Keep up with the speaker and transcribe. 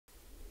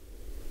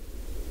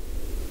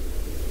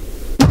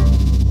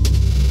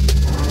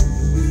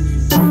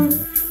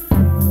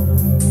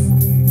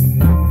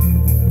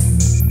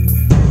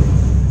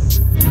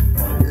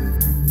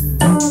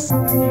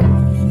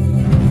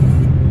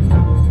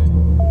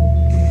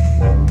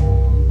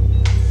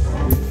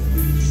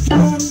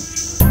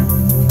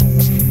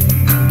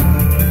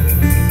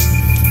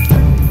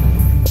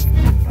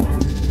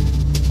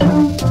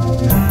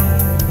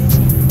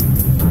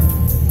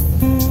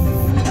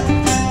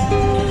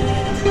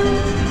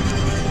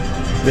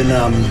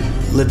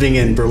Been living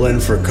in Berlin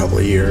for a couple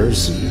of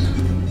years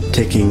and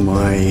taking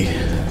my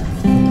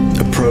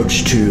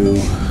approach to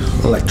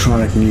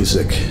electronic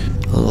music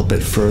a little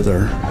bit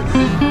further.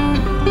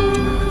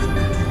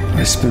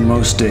 I spend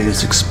most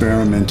days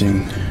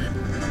experimenting.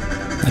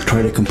 I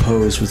try to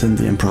compose within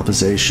the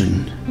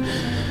improvisation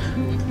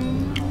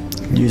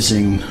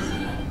using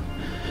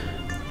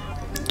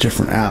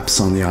different apps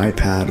on the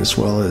iPad as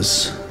well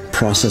as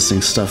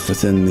processing stuff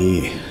within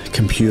the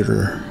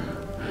computer,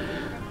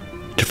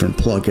 different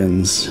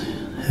plugins,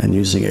 and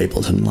using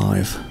Ableton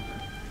Live.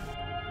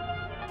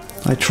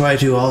 I try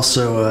to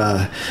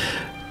also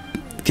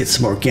get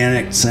some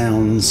organic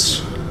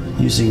sounds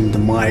using the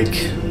mic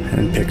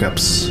and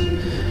pickups,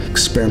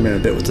 experiment a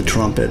bit with the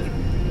trumpet,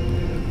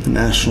 the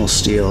National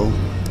Steel,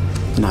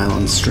 the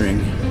nylon string,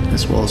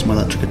 as well as my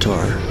electric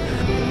guitar.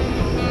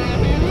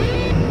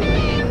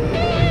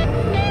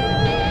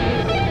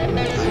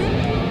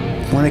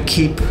 I want to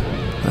keep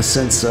a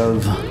sense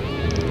of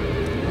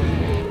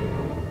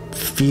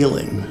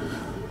feeling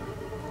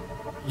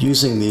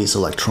using these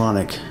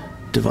electronic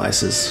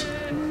devices.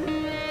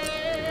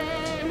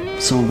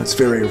 Some of it's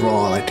very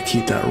raw. I like to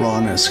keep that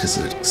rawness because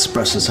it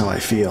expresses how I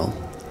feel.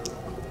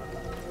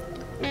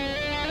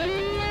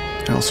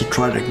 I also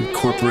try to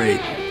incorporate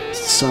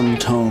some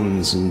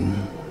tones and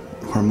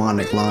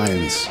harmonic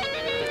lines.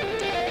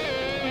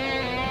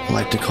 I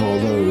like to call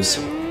those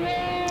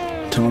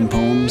tone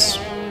poems.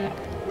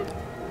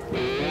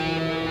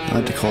 I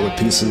like to call the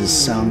pieces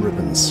sound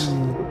ribbons.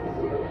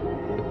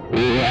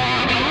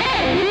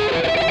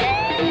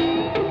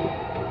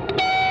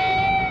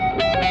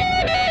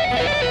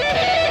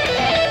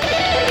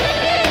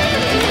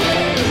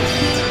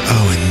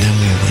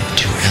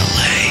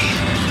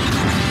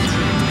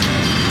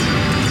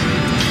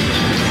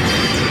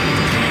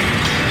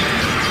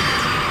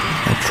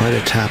 Try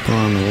to tap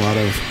on a lot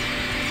of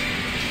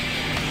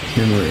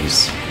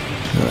memories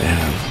that I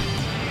have.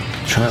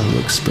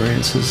 Childhood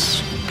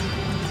experiences,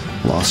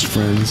 lost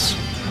friends.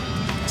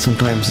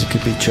 Sometimes it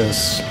could be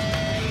just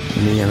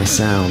me and a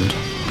sound.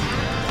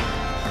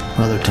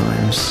 Other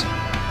times,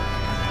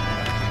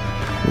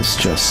 it's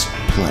just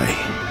play.